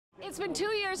it's been 2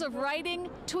 years of writing,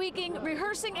 tweaking,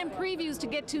 rehearsing, and previews to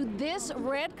get to this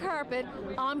red carpet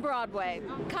on Broadway.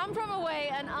 Come From Away,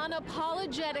 an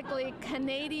unapologetically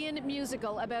Canadian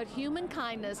musical about human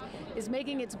kindness, is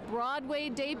making its Broadway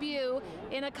debut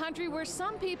in a country where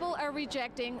some people are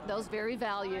rejecting those very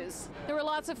values. There were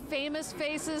lots of famous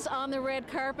faces on the red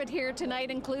carpet here tonight,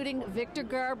 including Victor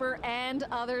Garber and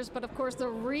others, but of course the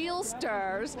real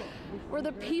stars were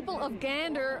the people of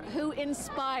Gander who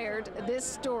inspired this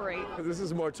story. This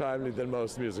is more timely than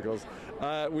most musicals.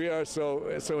 We are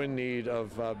so in need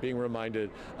of being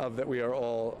reminded of that we are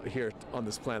all here on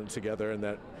this planet together and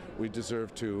that we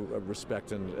deserve to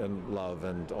respect and love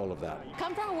and all of that.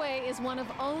 Come From Away is one of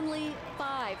only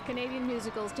 5 Canadian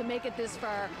musicals to make it this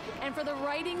far. And for the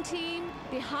writing team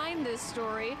behind this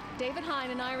story, David Hine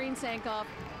and Irene Sankoff,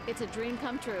 it's a dream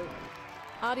come true.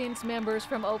 Audience members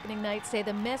from opening night say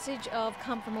the message of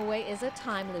Come From Away is a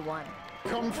timely one.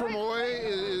 Come From Away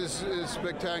is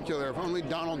spectacular. If only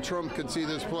Donald Trump could see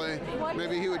this play,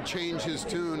 maybe he would change his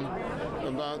tune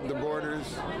about the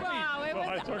borders. Wow, it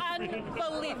was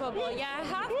unbelievable. Yeah, I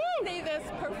have to see this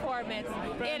performance.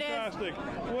 Fantastic.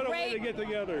 What a way to get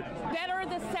together. Better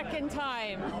the second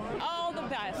time. All the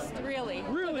best, really.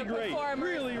 Really great.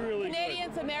 Really, really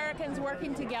Canadians, good. Americans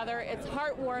working together. It's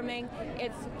heartwarming.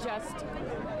 It's just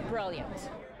brilliant.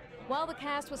 While the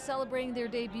cast was celebrating their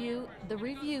debut, the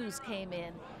reviews came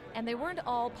in, and they weren't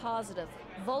all positive.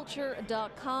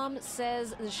 Vulture.com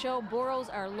says the show borrows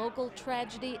our local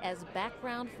tragedy as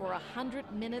background for 100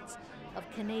 minutes of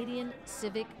Canadian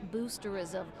civic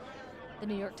boosterism. The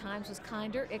New York Times was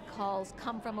kinder. It calls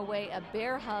Come From Away a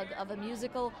bear hug of a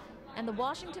musical. And the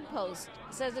Washington Post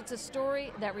says it's a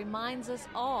story that reminds us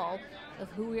all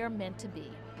of who we are meant to be.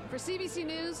 For CBC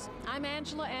News, I'm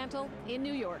Angela Antle in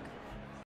New York.